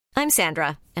I'm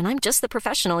Sandra, and I'm just the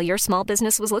professional your small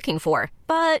business was looking for.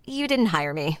 But you didn't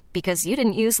hire me because you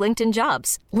didn't use LinkedIn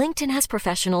Jobs. LinkedIn has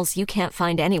professionals you can't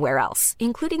find anywhere else,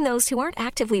 including those who aren't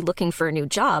actively looking for a new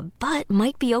job, but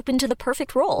might be open to the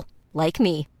perfect role, like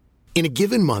me. In a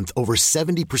given month, over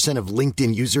 70% of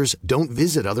LinkedIn users don't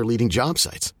visit other leading job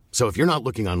sites. So if you're not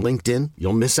looking on LinkedIn,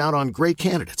 you'll miss out on great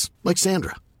candidates like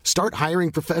Sandra. Start hiring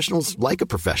professionals like a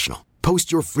professional.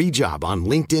 Post your free job on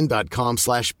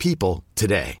linkedin.com/people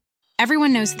today.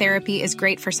 Everyone knows therapy is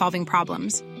great for solving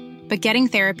problems, but getting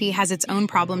therapy has its own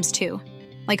problems too,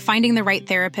 like finding the right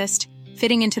therapist,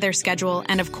 fitting into their schedule,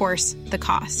 and of course, the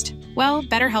cost. Well,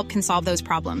 BetterHelp can solve those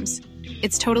problems.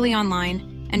 It's totally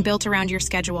online and built around your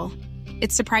schedule.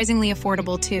 It's surprisingly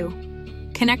affordable too.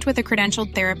 Connect with a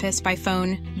credentialed therapist by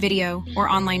phone, video, or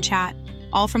online chat,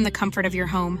 all from the comfort of your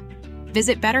home.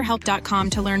 Visit BetterHelp.com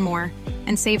to learn more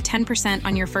and save 10%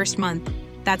 on your first month.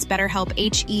 That's BetterHelp,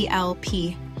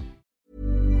 H-E-L-P.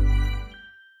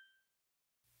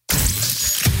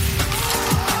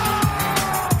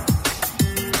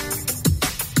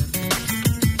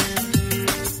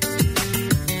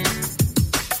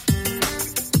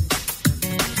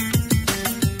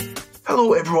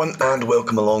 Hello everyone and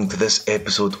welcome along to this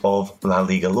episode of La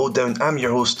Liga Lowdown. I'm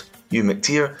your host, Hugh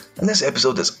McTeer, and this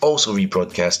episode is also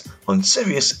rebroadcast on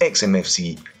Sirius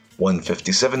XMFC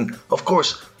 157. Of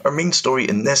course, our main story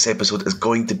in this episode is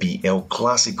going to be El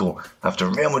Clásico after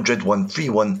Real Madrid won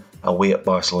 3-1 away at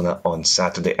Barcelona on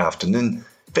Saturday afternoon.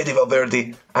 Fede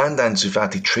Valverde and Ansu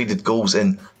Fati traded goals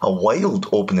in a wild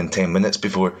opening 10 minutes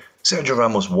before Sergio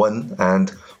Ramos won,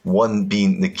 and one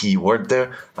being the key word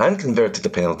there, and converted a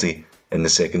penalty in the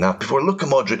second half before Luka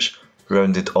Modric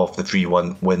rounded off the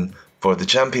 3-1 win for the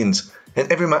champions.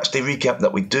 In every matchday recap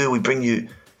that we do, we bring you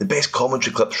the best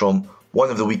commentary clips from one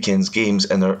of the weekend's games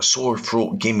in our Sore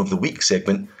Throat Game of the Week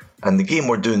segment, and the game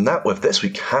we're doing that with this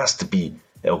week has to be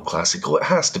El Clásico. It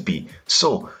has to be.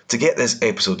 So, to get this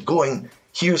episode going,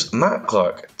 here's Matt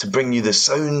Clark to bring you the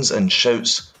sounds and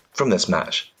shouts from this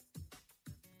match.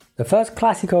 The first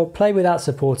Clásico played without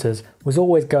supporters was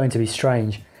always going to be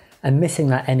strange, and missing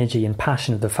that energy and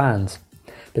passion of the fans.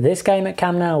 But this game at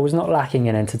Camp Nou was not lacking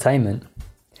in entertainment.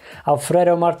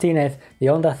 Alfredo Martinez, the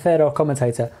Onda Cero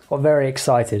commentator, got very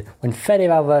excited when Fede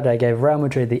Valverde gave Real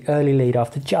Madrid the early lead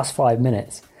after just 5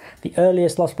 minutes, the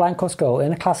earliest Los Blancos goal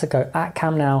in a Clásico at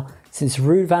Camp Nou since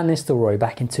Ruud van Nistelrooy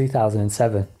back in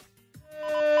 2007.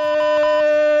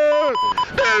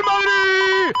 ¡Del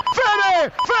Madrid!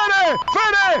 ¡Fede! ¡Fede!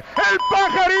 ¡Fede! ¡El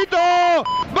pajarito!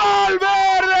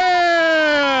 ¡Valverde!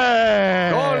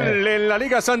 Gol en la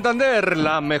Liga Santander,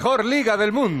 la mejor liga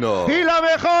del mundo. Y la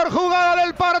mejor jugada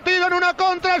del partido en una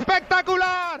contra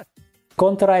espectacular.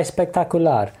 Contra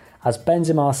espectacular, as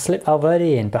Benzema slipped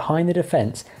Valverde in behind the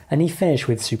defence and he finished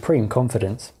with supreme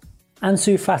confidence.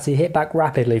 Ansu Fati hit back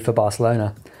rapidly for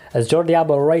Barcelona, as Jordi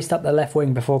Alba raced up the left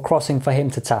wing before crossing for him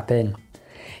to tap in.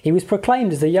 He was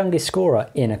proclaimed as the youngest scorer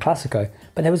in a Clásico,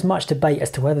 but there was much debate as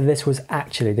to whether this was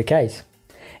actually the case.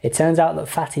 It turns out that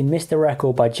Fati missed the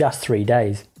record by just 3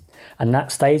 days, and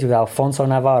that stays with Alfonso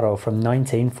Navarro from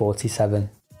 1947.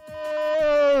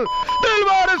 Del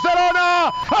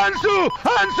Barcelona, Ansu,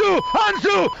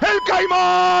 el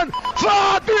Caimán,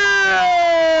 Fati!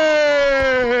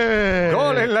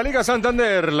 Gol en la Liga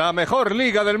Santander, la mejor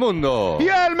liga del mundo. Y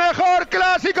el mejor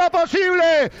Clásico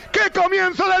posible. ¡Qué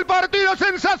comienzo del partido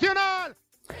sensacional!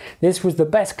 This was the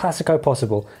best Clásico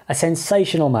possible, a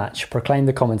sensational match, proclaimed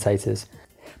the commentators.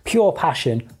 Pure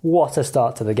passion, what a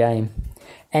start to the game.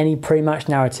 Any pre-match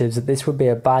narratives that this would be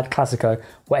a bad Clásico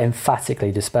were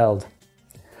emphatically dispelled.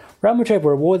 Real Madrid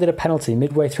were awarded a penalty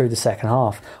midway through the second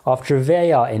half after a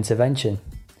VAR intervention.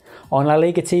 On La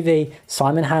Liga TV,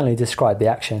 Simon Hanley described the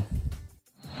action.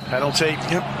 Penalty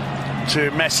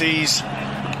to Messi's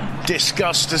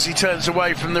disgust as he turns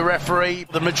away from the referee.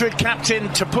 The Madrid captain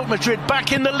to put Madrid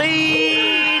back in the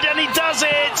lead, and he does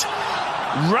it!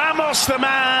 Ramos the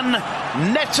man.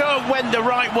 Neto went the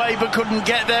right way but couldn't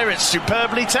get there. It's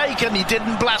superbly taken. He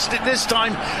didn't blast it this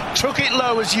time. Took it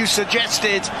low as you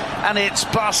suggested, and it's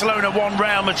Barcelona 1,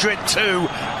 Real Madrid 2.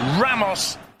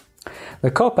 Ramos.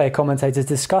 The Cope commentators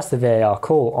discussed the VAR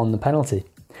call on the penalty,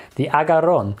 the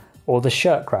agarrón or the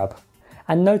shirt grab,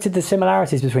 and noted the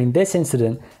similarities between this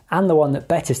incident and the one that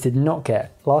Betis did not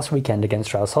get last weekend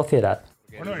against Real Sociedad.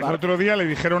 Bueno, el otro día le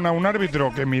dijeron a un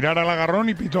árbitro que mirara el agarrón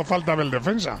y pitó falta del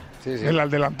defensa, el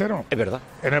delantero. Es verdad.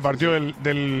 En el partido del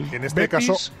en este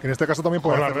caso también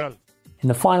puede ser Real. In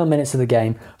the final minutes of the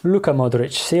game, Luka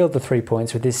Modric sealed the 3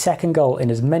 points with his second goal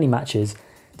in as many matches,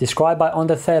 described by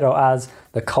Onda Cero as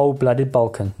the cold-blooded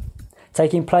Balkan.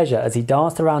 taking pleasure as he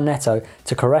danced around Neto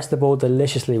to caress the ball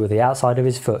deliciously with the outside of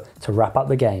his foot to wrap up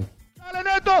the game.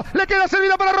 Neto, le queda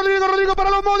servida para Rodrigo, Rodrigo para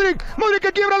los Modric, Modric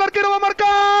que quiebra, el arquero va a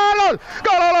marcar, ¡gol!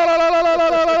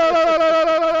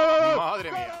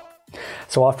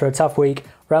 So after a tough week,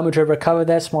 Real Madrid recovered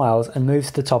their smiles and moved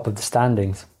to the top of the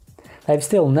standings. They've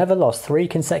still never lost 3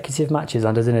 consecutive matches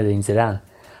under Zinedine Zidane,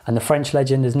 and the French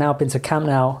legend has now been to Camp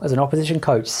Nou as an opposition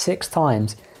coach 6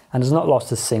 times and has not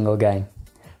lost a single game.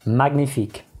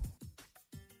 Magnifique.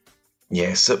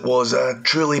 Yes, it was a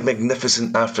truly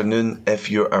magnificent afternoon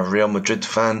if you're a Real Madrid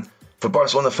fan. For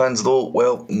Barcelona fans though,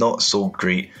 well, not so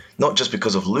great. Not just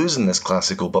because of losing this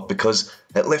Clásico, but because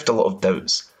it left a lot of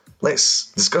doubts. Let's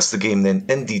discuss the game then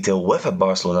in detail with a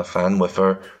Barcelona fan, with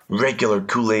our regular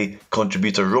Kool-Aid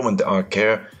contributor Roman de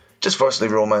Arquer. Just firstly,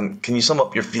 Roman, can you sum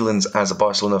up your feelings as a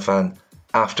Barcelona fan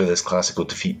after this Clásico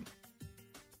defeat?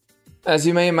 As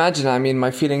you may imagine, I mean, my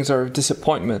feelings are of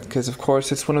disappointment because, of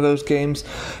course, it's one of those games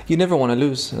you never want to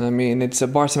lose. I mean, it's a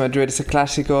Barca Madrid, it's a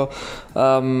Clásico.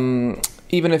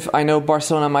 Even if I know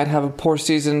Barcelona might have a poor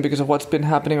season because of what's been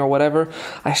happening or whatever,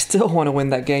 I still want to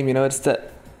win that game. You know, it's the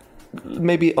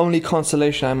maybe only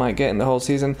consolation I might get in the whole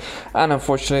season, and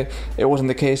unfortunately it wasn't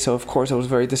the case. So of course I was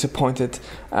very disappointed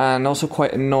and also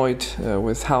quite annoyed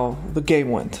with how the game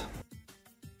went.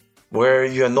 Were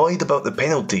you annoyed about the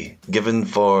penalty given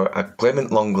for a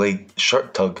Clement Lenglet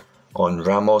shirt tug on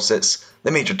Ramos? It's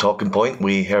the major talking point.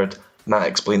 We heard Matt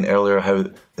explain earlier how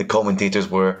the commentators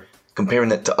were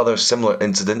comparing it to other similar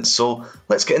incidents, so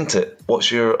let's get into it.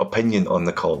 What's your opinion on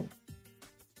the call?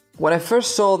 When I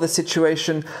first saw the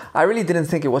situation, I really didn't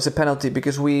think it was a penalty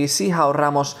because we see how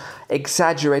Ramos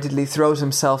exaggeratedly throws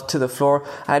himself to the floor,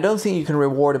 and I don't think you can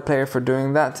reward a player for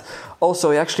doing that.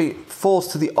 Also, he actually falls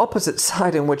to the opposite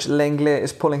side in which Lenglet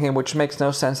is pulling him, which makes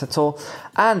no sense at all.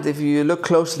 And if you look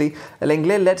closely,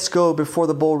 Lenglet lets go before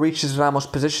the ball reaches Ramos'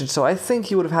 position, so I think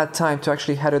he would have had time to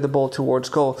actually header the ball towards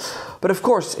goal. But of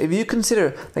course, if you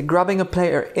consider that grabbing a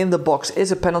player in the box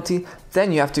is a penalty,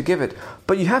 then you have to give it.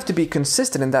 But you have to be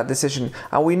consistent in that decision,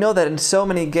 and we know that in so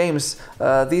many games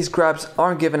these grabs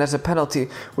aren't given as a penalty,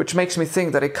 which makes me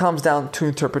think that it comes down to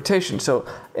interpretation. So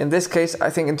in this case,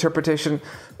 I think interpretation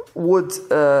would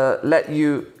let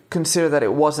you consider that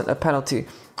it wasn't a penalty,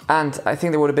 and I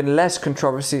think there would have been less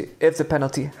controversy if the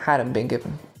penalty hadn't been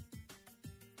given.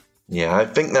 Yeah, I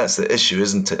think that's the issue,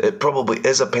 isn't it? It probably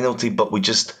is a penalty, but we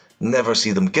just never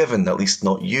see them given, at least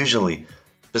not usually.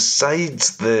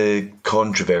 Besides the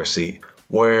controversy,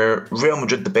 were Real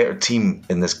Madrid the better team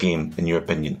in this game, in your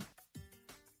opinion?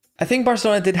 I think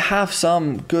Barcelona did have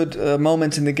some good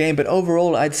moments in the game, but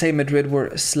overall I'd say Madrid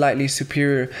were slightly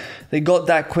superior. They got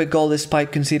that quick goal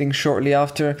despite conceding shortly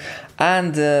after,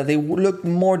 and they looked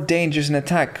more dangerous in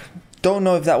attack. Don't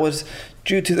know if that was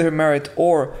due to their merit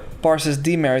or Barca's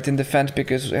demerit in defense,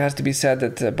 because it has to be said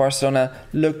that Barcelona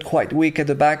looked quite weak at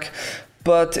the back.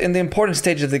 But in the important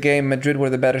stage of the game, Madrid were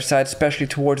the better side, especially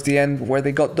towards the end where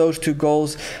they got those 2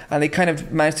 goals and they kind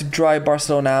of managed to dry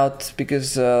Barcelona out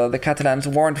because the Catalans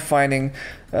weren't finding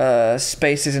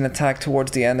spaces in attack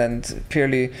towards the end and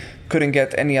clearly couldn't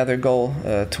get any other goal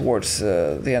towards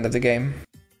the end of the game.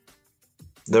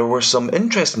 There were some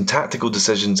interesting tactical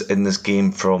decisions in this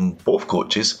game from both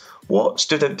coaches. What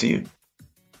stood out to you?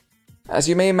 As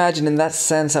you may imagine, in that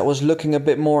sense, I was looking a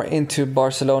bit more into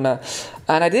Barcelona,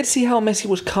 and I did see how Messi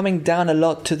was coming down a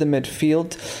lot to the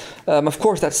midfield. Of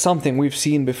course, that's something we've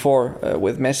seen before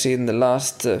with Messi in the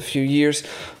last few years,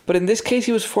 but in this case,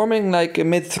 he was forming like a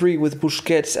mid-3 with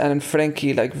Busquets and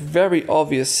Frenkie, like very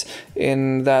obvious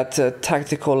in that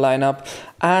tactical lineup,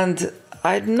 and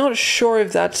I'm not sure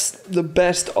if that's the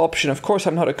best option. Of course,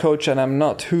 I'm not a coach and I'm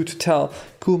not who to tell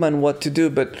Koeman what to do,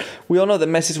 but we all know that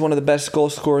Messi is one of the best goal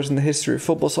scorers in the history of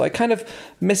football, so I kind of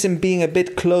miss him being a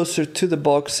bit closer to the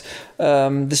box,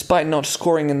 despite not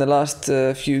scoring in the last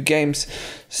few games.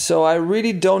 So I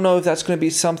really don't know if that's going to be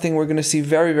something we're going to see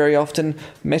very, very often,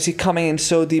 Messi coming in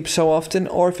so deep so often,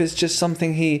 or if it's just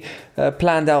something he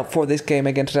planned out for this game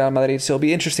against Real Madrid. So it'll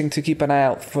be interesting to keep an eye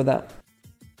out for that.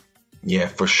 Yeah,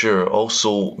 for sure.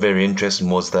 Also very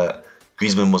interesting was that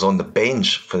Griezmann was on the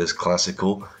bench for this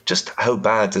Clásico. Just how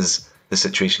bad is the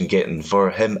situation getting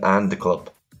for him and the club?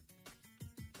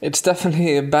 It's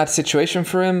definitely a bad situation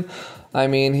for him. I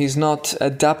mean, he's not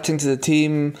adapting to the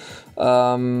team.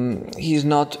 He's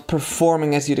not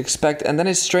performing as you'd expect. And then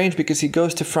it's strange because he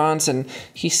goes to France and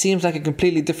he seems like a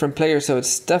completely different player. So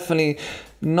it's definitely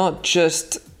not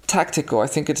just tactical. I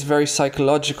think it's very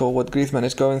psychological what Griezmann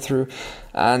is going through.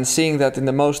 And seeing that in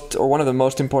one of the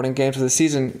most important games of the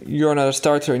season, you're not a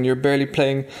starter and you're barely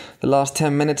playing the last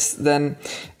 10 minutes, then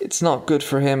it's not good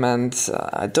for him. And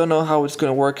I don't know how it's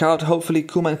going to work out. Hopefully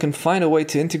Koeman can find a way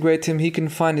to integrate him. He can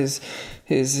find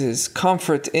his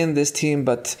comfort in this team,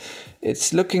 but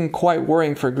it's looking quite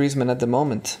worrying for Griezmann at the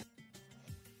moment.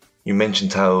 You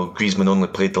mentioned how Griezmann only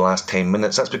played the last 10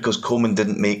 minutes. That's because Koeman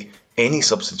didn't make any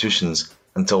substitutions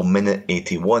until minute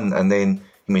 81, and then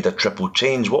he made a triple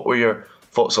change. What were your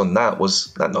thoughts on that?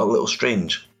 Was that not a little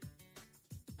strange?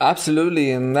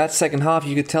 Absolutely. In that second half,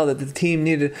 you could tell that the team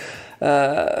needed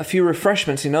a few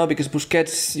refreshments, because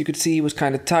Busquets, you could see he was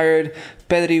kind of tired.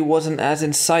 Pedri wasn't as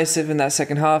incisive in that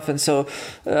second half, and so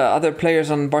other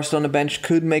players on Barcelona bench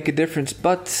could make a difference.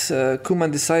 But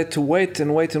Koeman decided to wait,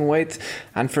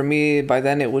 and for me, by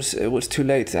then it was too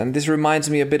late. And this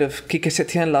reminds me a bit of Quique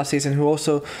Setién last season, who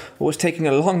also was taking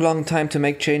a long time to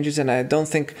make changes, and I don't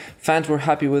think fans were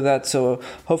happy with that. So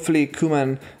hopefully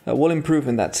Koeman will improve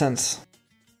in that sense.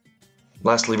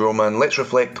 Lastly, Roman, let's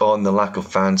reflect on the lack of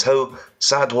fans. How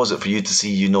sad was it for you to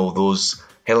see, those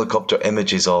helicopter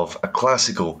images of a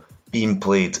Clásico being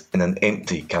played in an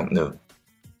empty Camp Nou?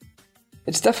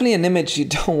 It's definitely an image you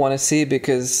don't want to see,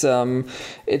 because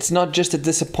it's not just a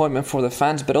disappointment for the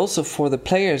fans, but also for the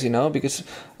players, because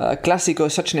Clásico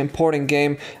is such an important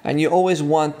game, and you always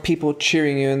want people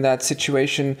cheering you in that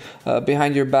situation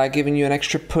behind your back, giving you an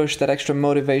extra push, that extra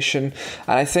motivation.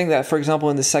 And I think that, for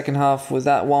example, in the second half with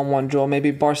that 1-1 draw,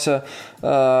 maybe Barca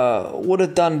would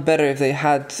have done better if they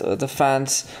had the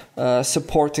fans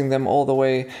supporting them all the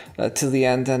way to the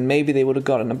end, and maybe they would have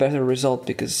gotten a better result,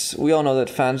 because we all know that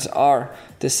fans are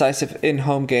decisive in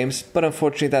home games, but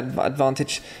unfortunately that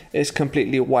advantage is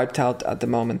completely wiped out at the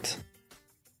moment.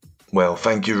 Well,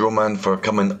 thank you, Roman, for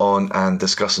coming on and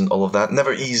discussing all of that.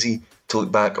 Never easy to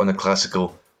look back on a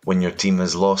Clásico when your team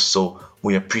has lost, so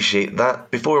we appreciate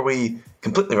that. Before we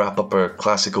completely wrap up our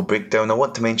Clásico breakdown, I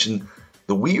want to mention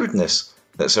the weirdness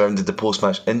that surrounded the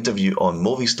post-match interview on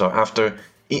Movistar. After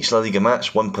each La Liga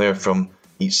match, one player from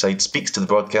each side speaks to the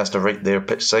broadcaster right there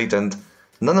pitch side, and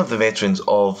none of the veterans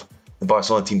of the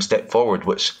Barcelona team stepped forward,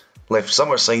 which left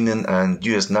summer signing and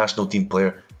US national team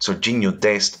player Serginho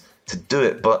Dest to do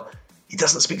it, but he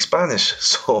doesn't speak Spanish,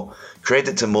 so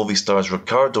credit to Movistar's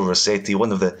Ricardo Rossetti,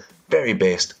 one of the very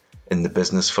best in the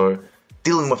business, for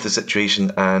dealing with the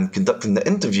situation and conducting the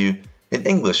interview in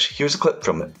English. Here's a clip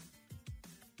from it.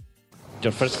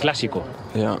 Your first Clásico.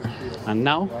 Yeah. And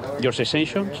now, your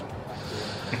sensations?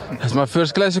 It's my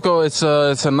first Clásico.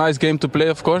 It's a nice game to play,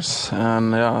 of course,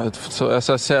 and so as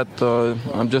I said,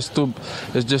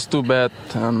 it's just too bad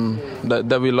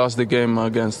that we lost the game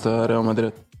against Real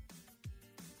Madrid.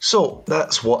 So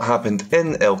that's what happened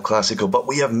in El Clásico, but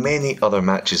we have many other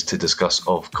matches to discuss,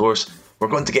 of course. We're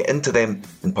going to get into them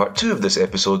in part 2 of this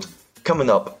episode, coming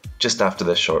up just after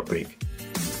this short break.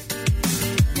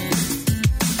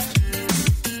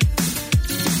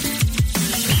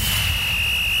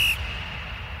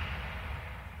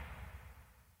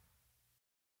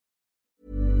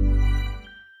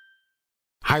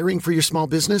 Hiring for your small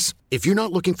business? If you're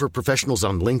not looking for professionals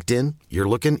on LinkedIn, you're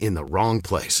looking in the wrong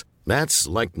place. That's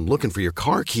like looking for your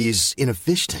car keys in a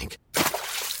fish tank.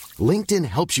 LinkedIn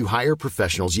helps you hire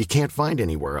professionals you can't find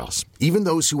anywhere else, even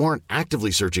those who aren't actively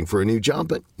searching for a new job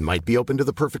but might be open to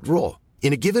the perfect role.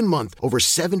 In a given month, over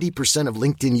 70% of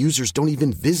LinkedIn users don't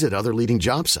even visit other leading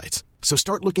job sites. So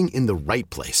start looking in the right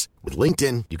place. With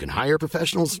LinkedIn, you can hire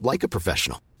professionals like a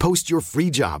professional. Post your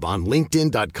free job on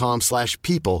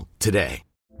linkedin.com/people today.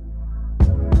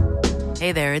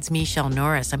 Hey there, it's Michelle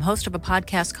Norris. I'm host of a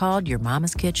podcast called Your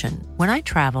Mama's Kitchen. When I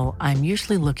travel, I'm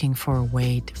usually looking for a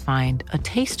way to find a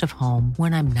taste of home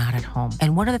when I'm not at home.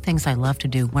 And one of the things I love to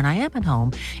do when I am at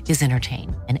home is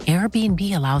entertain. And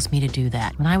Airbnb allows me to do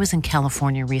that. When I was in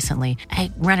California recently, I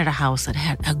rented a house that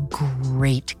had a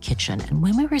great kitchen. And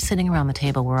when we were sitting around the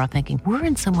table, we're all thinking, we're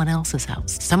in someone else's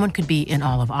house. Someone could be in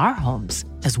all of our homes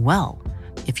as well.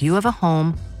 If you have a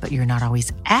home, but you're not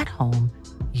always at home,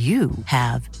 you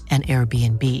have an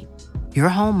Airbnb. Your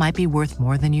home might be worth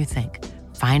more than you think.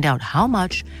 Find out how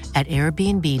much at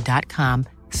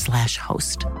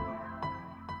airbnb.com/host.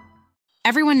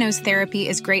 Everyone knows therapy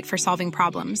is great for solving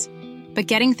problems, but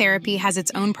getting therapy has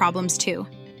its own problems too,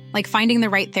 like finding the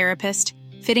right therapist,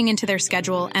 fitting into their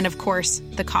schedule, and of course,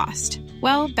 the cost.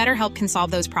 Well, BetterHelp can solve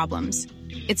those problems.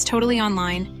 It's totally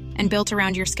online and built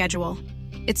around your schedule.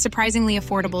 It's surprisingly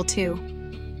affordable too.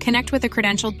 Connect with a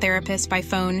credentialed therapist by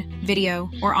phone,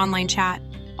 video, or online chat,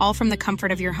 all from the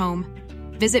comfort of your home.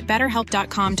 Visit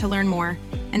BetterHelp.com to learn more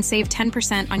and save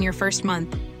 10% on your first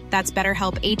month. That's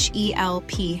BetterHelp,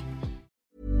 H-E-L-P.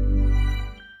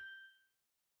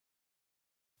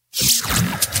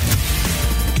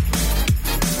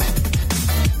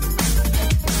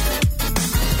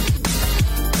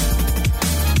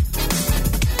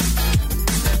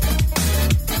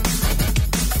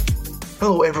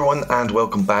 everyone, and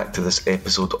welcome back to this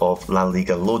episode of La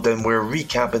Liga Lowdown. We're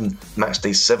recapping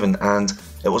Matchday 7, and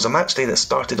it was a matchday that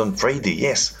started on Friday.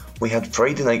 Yes, we had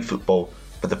Friday night football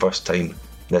for the first time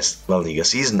this La Liga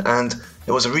season, and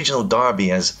it was a regional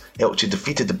derby as Elche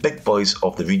defeated the big boys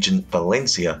of the region,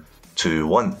 Valencia,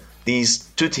 2-1. These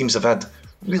two teams have had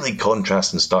really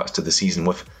contrasting starts to the season,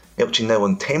 with Elche now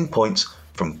on 10 points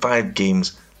from 5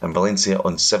 games and Valencia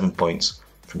on 7 points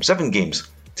from 7 games.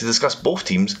 To discuss both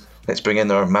teams, let's bring in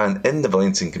our man in the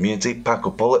Valencian community, Paco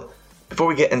Pollitt. Before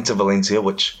we get into Valencia,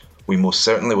 which we most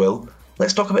certainly will,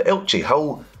 let's talk about Elche.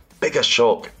 How big a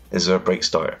shock is their bright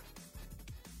start?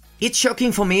 It's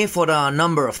shocking for me for a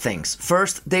number of things.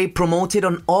 First, they promoted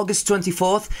on August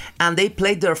 24th and they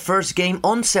played their first game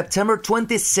on September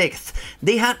 26th.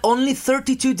 They had only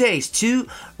 32 days to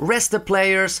rest the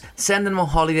players, send them on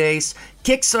holidays,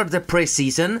 kickstart the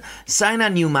preseason, sign a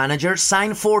new manager,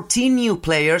 sign 14 new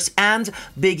players, and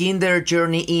begin their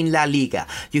journey in La Liga.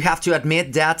 You have to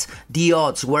admit that the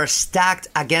odds were stacked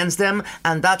against them,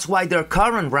 and that's why their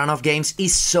current run of games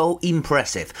is so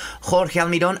impressive. Jorge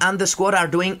Almiron and the squad are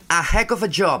doing a heck of a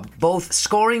job, both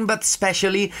scoring but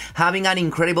especially having an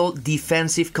incredible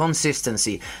defensive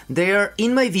consistency. They are,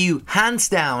 in my view, hands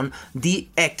down, the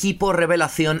equipo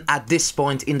revelación at this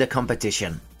point in the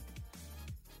competition.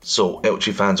 So,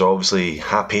 Elche fans are obviously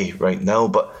happy right now,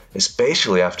 but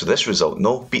especially after this result,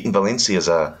 no? Beating Valencia is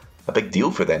a big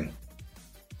deal for them.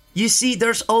 You see,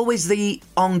 there's always the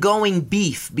ongoing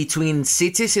beef between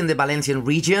cities in the Valencian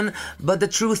region, but the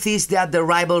truth is that the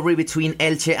rivalry between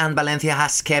Elche and Valencia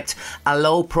has kept a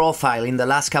low profile in the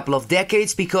last couple of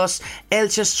decades because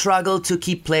Elche struggled to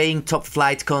keep playing top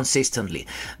flight consistently.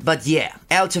 But yeah,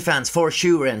 Elche fans for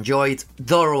sure enjoyed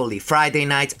thoroughly Friday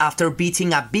night after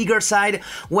beating a bigger side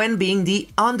when being the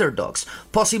underdogs.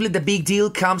 Possibly the big deal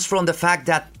comes from the fact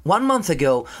that 1 month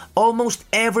ago, almost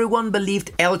everyone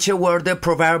believed Elche were the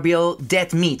proverbial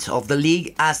dead meat of the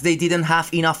league as they didn't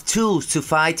have enough tools to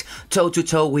fight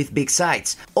toe-to-toe with big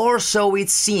sides. Or so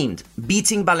it seemed.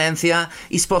 Beating Valencia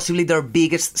is possibly their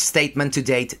biggest statement to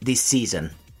date this season.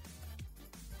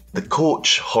 The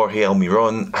coach, Jorge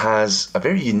Almiron, has a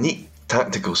very unique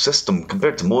tactical system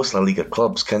compared to most La Liga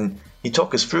clubs. Can you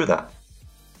talk us through that?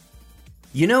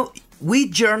 You know, we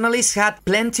journalists had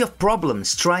plenty of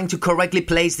problems trying to correctly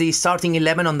place the starting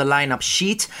 11 on the lineup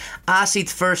sheet, as it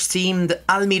first seemed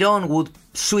Almiron would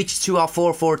switch to a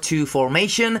 4-4-2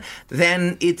 formation,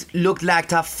 then it looked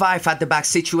like a 5 at the back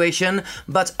situation,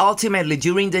 but ultimately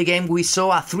during the game we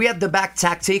saw a 3 at the back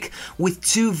tactic with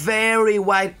 2 very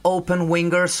wide open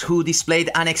wingers who displayed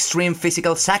an extreme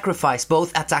physical sacrifice,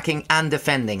 both attacking and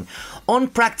defending. On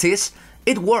practice,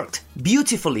 it worked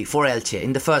beautifully for Elche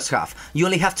in the first half. You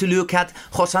only have to look at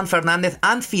Josan Fernandez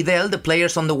and Fidel, the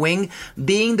players on the wing,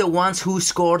 being the ones who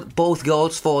scored both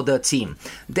goals for the team.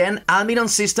 Then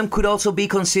Almiron's system could also be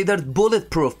considered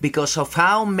bulletproof because of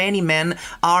how many men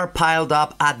are piled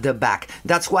up at the back.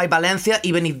 That's why Valencia,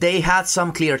 even if they had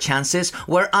some clear chances,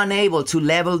 were unable to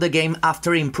level the game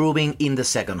after improving in the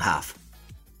second half.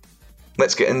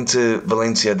 Let's get into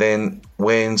Valencia then.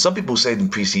 When some people said in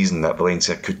pre-season that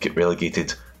Valencia could get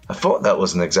relegated, I thought that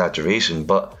was an exaggeration,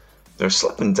 but they're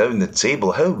slipping down the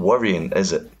table. How worrying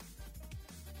is it?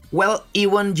 Well,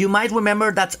 Ewan, you might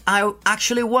remember that I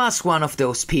actually was one of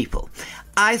those people.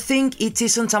 I think it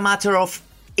isn't a matter of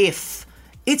if,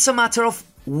 it's a matter of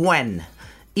when.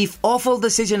 If awful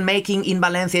decision-making in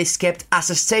Valencia is kept as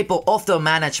a staple of the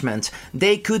management,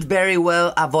 they could very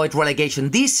well avoid relegation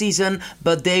this season,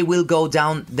 but they will go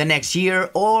down the next year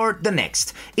or the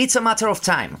next. It's a matter of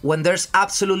time when there's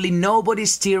absolutely nobody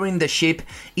steering the ship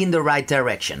in the right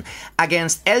direction.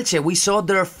 Against Elche, we saw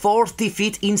their 4th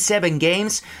defeat in 7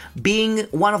 games, being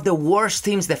one of the worst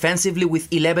teams defensively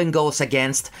with 11 goals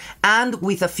against, and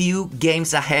with a few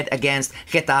games ahead against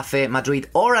Getafe, Madrid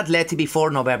or Atleti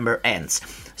before November ends.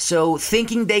 So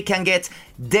thinking they can get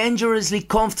dangerously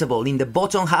comfortable in the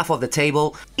bottom half of the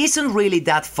table isn't really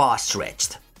that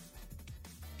far-stretched.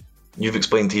 You've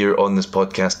explained here on this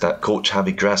podcast that coach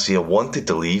Javi Gracia wanted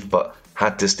to leave but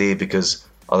had to stay because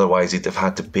otherwise he'd have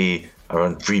had to pay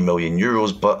around €3 million.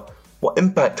 But what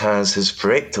impact has his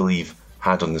threat to leave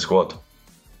had on the squad?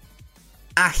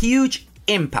 A huge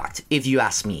impact, if you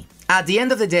ask me. At the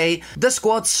end of the day, the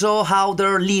squad saw how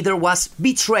their leader was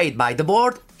betrayed by the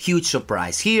board. Huge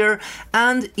surprise here,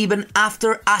 and even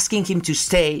after asking him to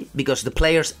stay, because the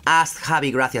players asked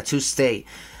Javi Gracia to stay,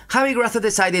 Javi Gracia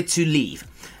decided to leave.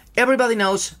 Everybody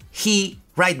knows he,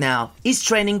 right now, is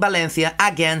training Valencia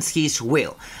against his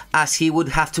will, as he would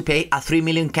have to pay a 3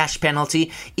 million cash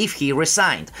penalty if he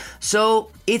resigned.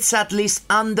 So it's at least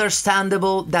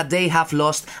understandable that they have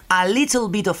lost a little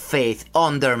bit of faith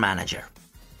on their manager.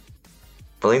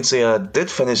 Valencia did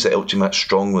finish the Elche match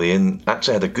strongly and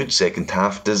actually had a good second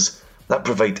half. Does that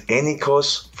provide any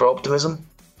cause for optimism?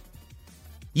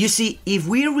 You see, if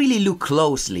we really look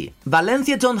closely,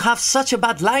 Valencia don't have such a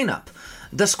bad lineup.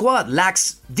 The squad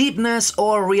lacks deepness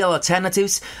or real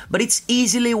alternatives, but it's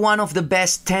easily one of the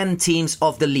best 10 teams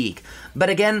of the league. But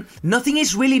again, nothing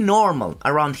is really normal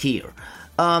around here.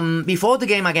 Before the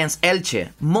game against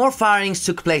Elche, more firings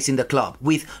took place in the club,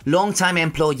 with long-time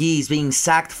employees being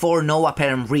sacked for no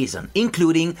apparent reason,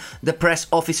 including the press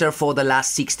officer for the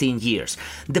last 16 years.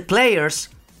 The players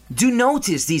do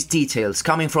notice these details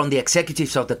coming from the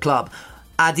executives of the club.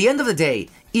 At the end of the day,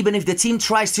 even if the team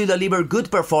tries to deliver good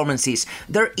performances,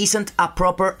 there isn't a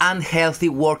proper and healthy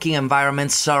working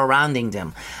environment surrounding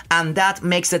them. And that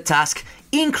makes the task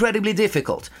incredibly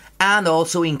difficult, and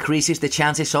also increases the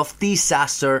chances of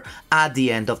disaster at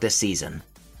the end of the season.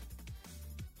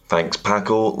 Thanks,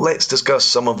 Paco. Let's discuss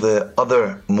some of the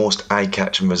other most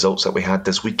eye-catching results that we had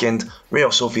this weekend. Real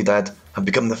Sociedad have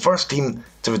become the first team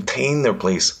to retain their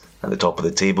place at the top of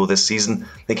the table this season.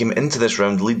 They came into this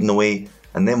round leading away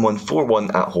and then won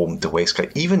 4-1 at home to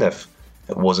Huesca, even if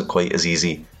it wasn't quite as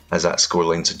easy as that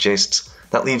scoreline suggests.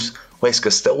 That leaves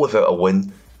Huesca still without a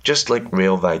win, just like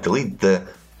Real Valladolid. The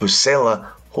Pucela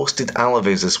hosted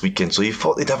Alaves this weekend, so you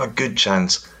thought they'd have a good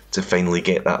chance to finally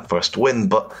get that first win,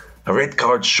 but a red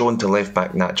card shown to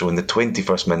left-back Nacho in the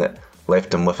 21st minute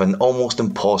left him with an almost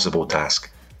impossible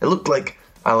task. It looked like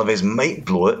Alaves might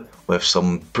blow it with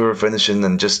some poor finishing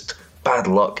and just bad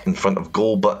luck in front of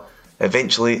goal, but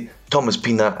eventually Thomas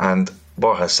Pina and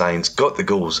Borja Sainz got the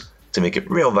goals to make it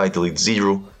Real Valladolid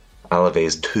 0,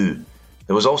 Alaves 2.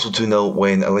 There was also 2-0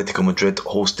 when Atletico Madrid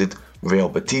hosted Real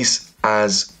Betis,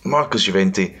 as Marcos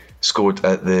Llorente scored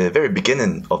at the very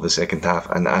beginning of the second half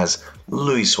and as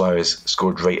Luis Suarez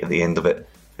scored right at the end of it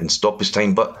in stoppage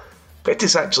time. But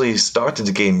Betis actually started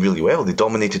the game really well. They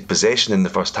dominated possession in the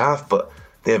first half, but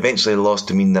they eventually lost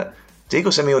to mean that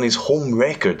Diego Simeone's home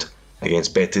record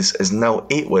against Betis is now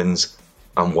 8 wins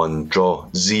and 1 draw,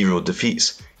 0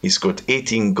 defeats. He scored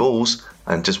 18 goals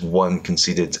and just 1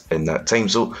 conceded in that time,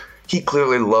 so he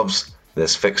clearly loves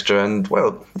this fixture, and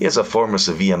well, he is a former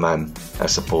Sevilla man, I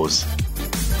suppose.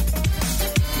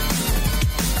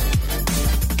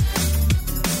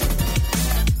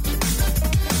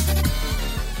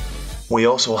 We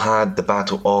also had the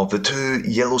battle of the 2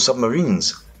 yellow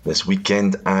submarines this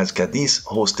weekend as Cadiz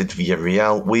hosted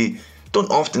Villarreal. We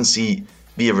don't often see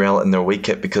Villarreal in their away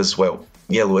kit because, well,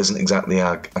 yellow isn't exactly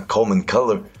a common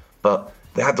colour, but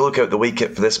they had to look out the away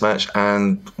kit for this match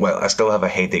and, well, I still have a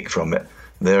headache from it.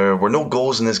 There were no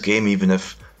goals in this game, even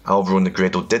if Alvaro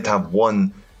Negredo did have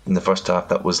one in the first half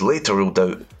that was later ruled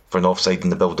out for an offside in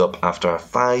the build-up after a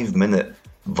 5-minute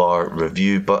VAR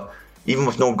review. But even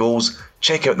with no goals,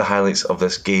 check out the highlights of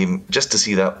this game just to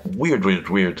see that weird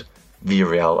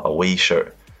Villarreal away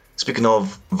shirt. Speaking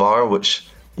of VAR, which,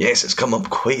 yes, it's come up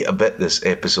quite a bit this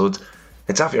episode,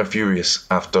 Getafe are furious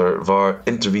after VAR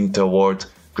intervened to award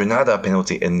Granada a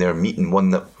penalty in their meeting, one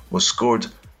that was scored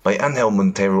by Angel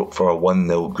Montero for a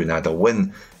 1-0 Granada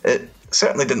win. It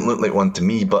certainly didn't look like one to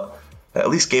me, but it at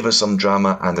least gave us some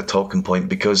drama and a talking point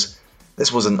because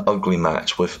this was an ugly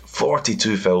match with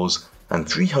 42 fouls and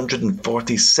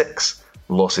 346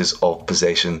 losses of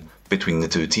possession between the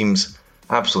two teams.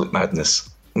 Absolute madness.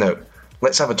 Now,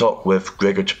 let's have a talk with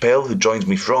Gregor Chappell, who joins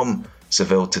me from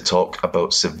Seville to talk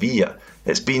about Sevilla.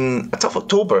 It's been a tough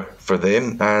October for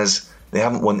them as they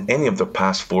haven't won any of their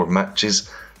past 4 matches.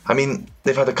 I mean,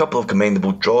 they've had a couple of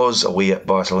commendable draws away at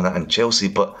Barcelona and Chelsea,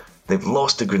 but they've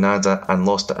lost to Granada and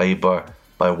lost to Eibar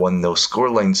by 1-0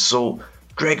 scoreline. So,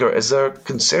 Gregor, is there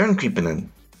concern creeping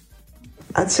in?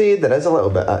 I'd say there is a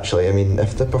little bit, actually. I mean,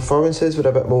 if the performances were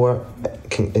a bit more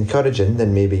encouraging,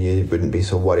 then maybe you wouldn't be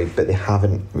so worried, but they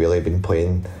haven't really been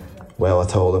playing well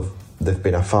at all. They've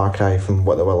been a far cry from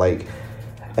what they were like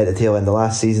at the tail end of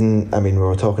last season. I mean, we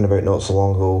were talking about not so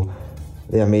long ago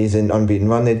the amazing unbeaten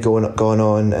run they'd gone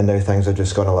on, and now things have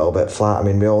just gone a little bit flat. I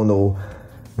mean, we all know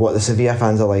what the Sevilla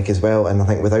fans are like as well, and I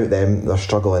think without them, they're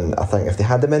struggling. I think if they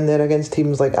had them in there against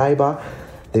teams like Eibar,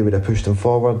 they would have pushed them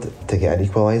forward to get an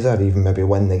equaliser or even maybe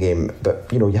win the game. But,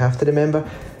 you know, you have to remember,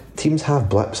 teams have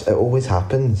blips, it always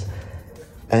happens.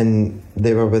 And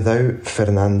they were without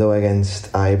Fernando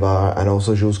against Eibar, and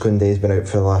also Jules Koundé's been out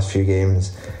for the last few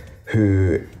games,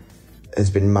 who has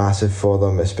been massive for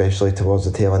them, especially towards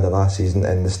the tail end of last season.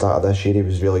 And the start of this year, he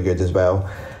was really good as well.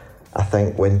 I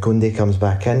think when Koundé comes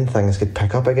back in, things could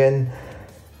pick up again,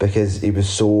 because he was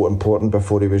so important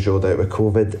before he was ruled out with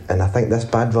COVID. And I think this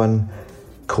bad run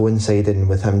coinciding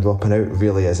with him dropping out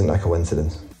really isn't a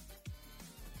coincidence.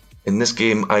 In this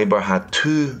game, Eibar had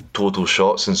 2 total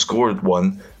shots and scored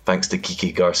 1. thanks to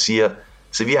Kike Garcia.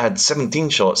 Sevilla had 17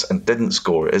 shots and didn't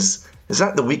score. Is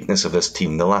that the weakness of this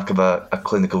team, the lack of a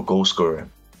clinical goal scorer?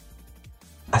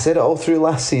 I said it all through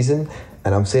last season,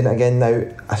 and I'm saying it again now.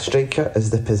 A striker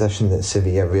is the position that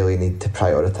Sevilla really need to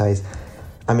prioritise.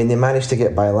 I mean, they managed to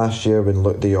get by last year when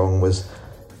Luke de Jong was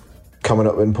coming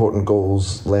up with important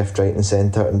goals left, right and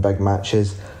centre in big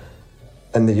matches.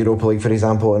 In the Europa League, for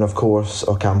example, and of course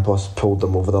Ocampos pulled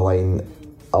them over the line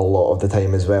a lot of the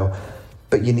time as well.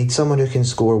 But you need someone who can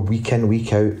score week in,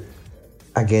 week out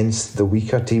against the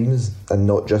weaker teams and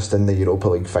not just in the Europa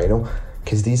League final,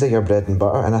 because these are your bread and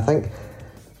butter. And I think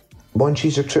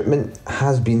Monchi's recruitment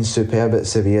has been superb at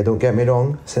Sevilla, don't get me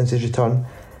wrong, since his return.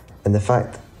 And the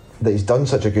fact that he's done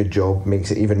such a good job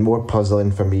makes it even more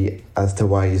puzzling for me as to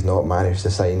why he's not managed to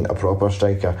sign a proper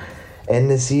striker. In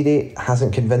the Serie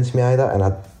hasn't convinced me either, and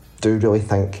I do really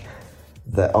think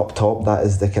that up top that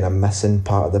is the kind of missing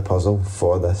part of the puzzle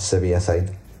for the Sevilla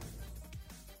side.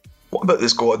 What about the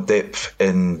squad depth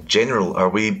in general? Are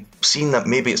we seeing that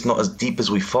maybe it's not as deep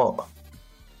as we thought?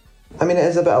 I mean, it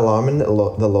is a bit alarming that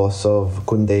the loss of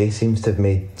Koundé seems to have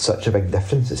made such a big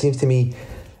difference. It seems to me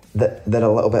that they're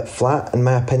a little bit flat, in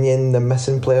my opinion. They're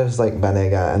missing players like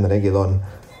Banega and Reguilon,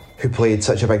 who played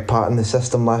such a big part in the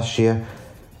system last year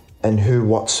and who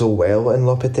worked so well in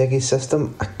Lopetegui's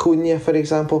system. Acuna, for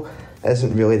example,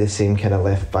 isn't really the same kind of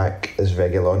left back as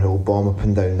Reguilon, who'll bomb up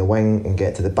and down the wing and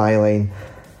get to the byline.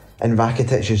 And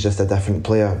Rakitic is just a different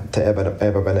player to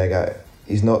Eber Banega.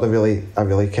 He's not a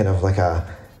really kind of like a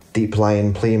deep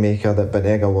lying playmaker that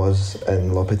Banega was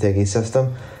in Lopetegui's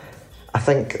system. I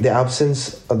think the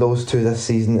absence of those two this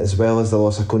season, as well as the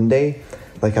loss of Koundé,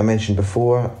 like I mentioned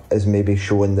before, is maybe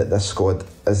showing that this squad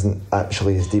isn't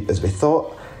actually as deep as we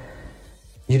thought.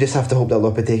 You just have to hope that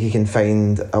Lopetegui can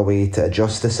find a way to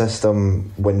adjust the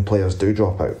system when players do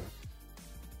drop out.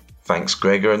 Thanks,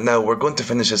 Gregor. Now we're going to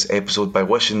finish this episode by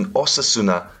wishing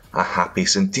Osasuna a happy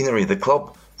centenary. The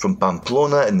club from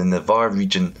Pamplona in the Navarre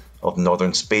region of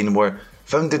northern Spain were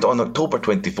founded on October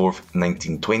 24th,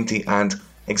 1920, and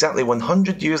exactly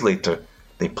 100 years later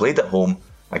they played at home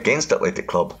against Athletic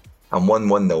Club and won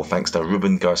 1-0 thanks to a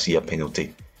Ruben Garcia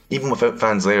penalty. Even without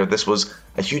fans there, this was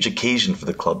a huge occasion for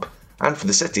the club and for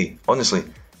the city. Honestly,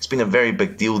 it's been a very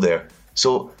big deal there.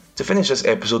 So, to finish this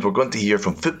episode, we're going to hear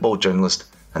from football journalist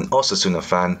and Osasuna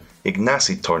fan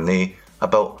Ignacy Torné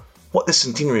about what this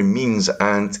centenary means,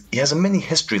 and he has a mini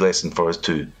history lesson for us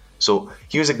too. So,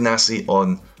 here's Ignacy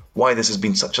on why this has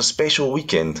been such a special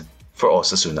weekend for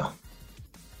Osasuna.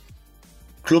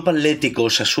 Club Atlético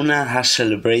Osasuna has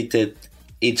celebrated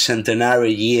its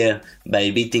centenary year by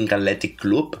beating Athletic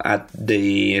Club at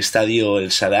the Estadio El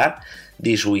Sadar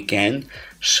this weekend.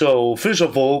 So, first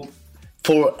of all,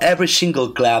 for every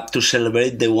single club to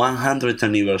celebrate the 100th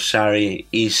anniversary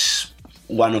is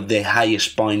one of the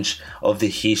highest points of the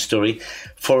history.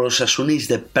 For Osasuna, it's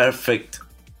the perfect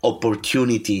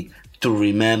opportunity to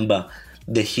remember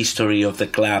the history of the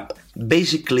club.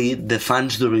 Basically, the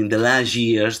fans during the last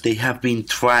years, they have been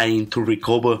trying to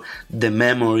recover the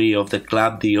memory of the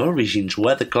club, the origins,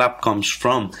 where the club comes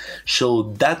from.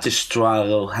 So that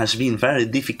struggle has been very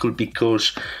difficult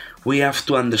because we have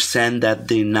to understand that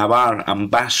the Navarre and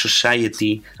Basque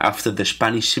society, after the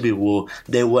Spanish Civil War,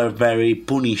 they were very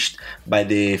punished by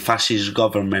the fascist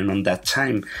government on that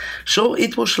time. So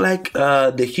it was like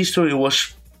the history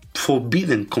was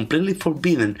forbidden, completely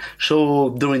forbidden.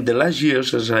 So during the last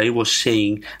years, as I was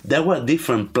saying, there were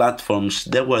different platforms,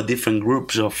 there were different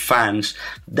groups of fans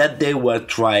that they were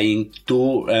trying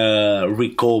to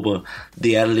recover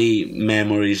the early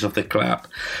memories of the club.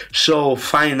 So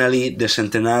finally, the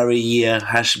centenary year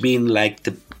has been like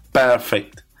the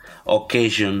perfect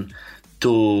occasion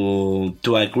to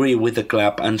agree with the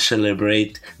club and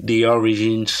celebrate the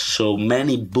origins. So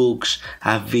many books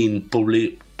have been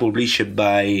published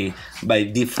by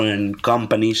different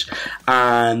companies,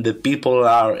 and the people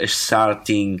are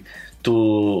starting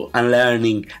to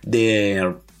learning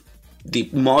the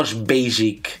most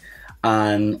basic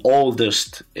and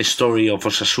oldest story of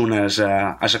Osasuna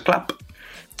as a club.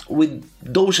 With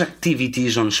those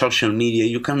activities on social media,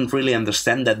 you can really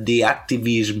understand that the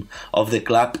activism of the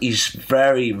club is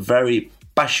very, very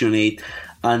passionate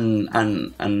and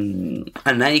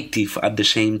active at the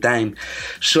same time.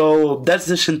 So that's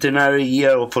the centenary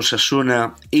year of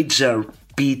Osasuna. It's a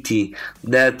pity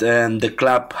that the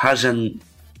club hasn't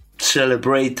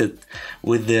celebrated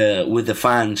with the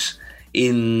fans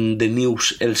in the new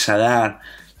El Sadar,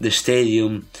 the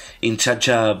stadium, in such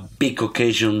a big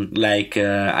occasion like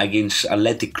against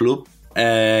Athletic Club.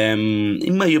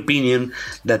 In my opinion,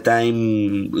 that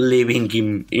I'm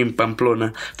living in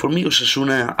Pamplona, for me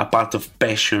Osasuna a part of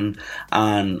passion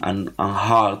and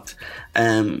heart.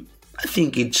 I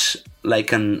think it's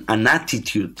like an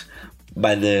attitude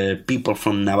by the people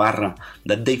from Navarra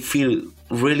that they feel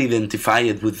really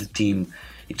identified with the team.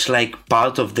 It's like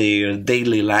part of their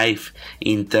daily life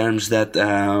in terms that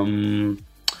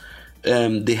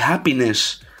the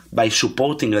happiness by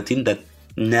supporting a team that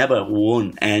never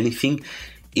won anything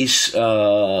is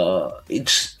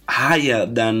it's higher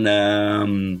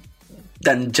than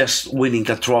just winning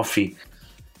a trophy.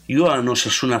 You are an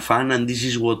Osasuna fan, and this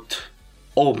is what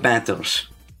all matters.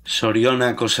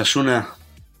 Zorionak Osasuna.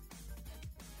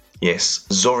 Yes,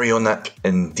 Zorionak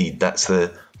indeed. That's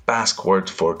the Basque word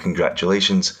for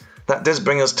congratulations. That does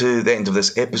bring us to the end of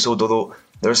this episode, although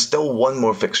there's still one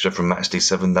more fixture from Matchday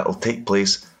 7 that will take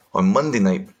place on Monday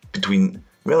night between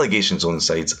relegation zone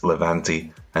sides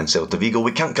Levante and Celta Vigo.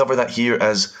 We can't cover that here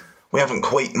as we haven't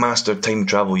quite mastered time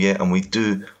travel yet, and we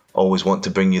do always want to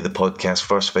bring you the podcast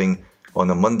first thing on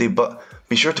a Monday, but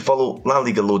be sure to follow La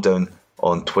Liga Lowdown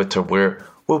on Twitter, where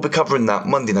we'll be covering that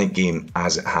Monday night game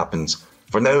as it happens.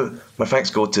 For now, my thanks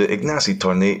go to Ignacy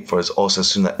Tornay for his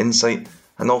Osasuna insight,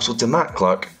 and also to Matt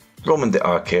Clark, Roman de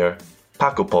Arcare,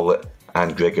 Paco Pollitt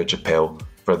and Gregor Chappelle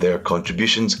for their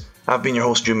contributions. I've been your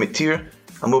host, Hugh McTeer,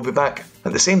 and we'll be back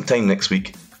at the same time next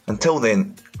week. Until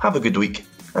then, have a good week,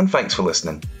 and thanks for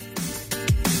listening.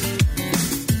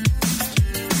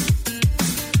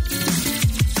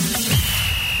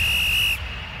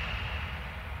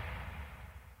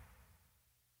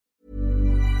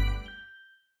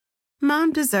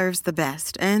 Mom deserves the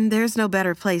best, and there's no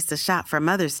better place to shop for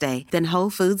Mother's Day than Whole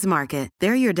Foods Market.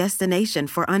 They're your destination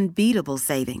for unbeatable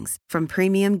savings, from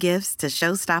premium gifts to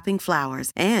show-stopping flowers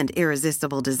and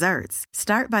irresistible desserts.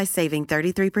 Start by saving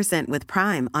 33% with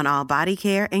Prime on all body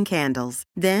care and candles.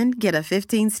 Then get a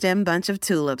 15-stem bunch of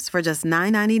tulips for just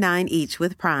 $9.99 each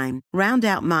with Prime. Round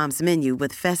out Mom's menu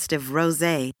with festive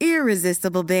rosé,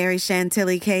 irresistible berry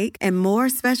chantilly cake, and more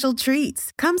special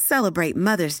treats. Come celebrate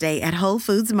Mother's Day at Whole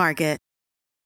Foods Market.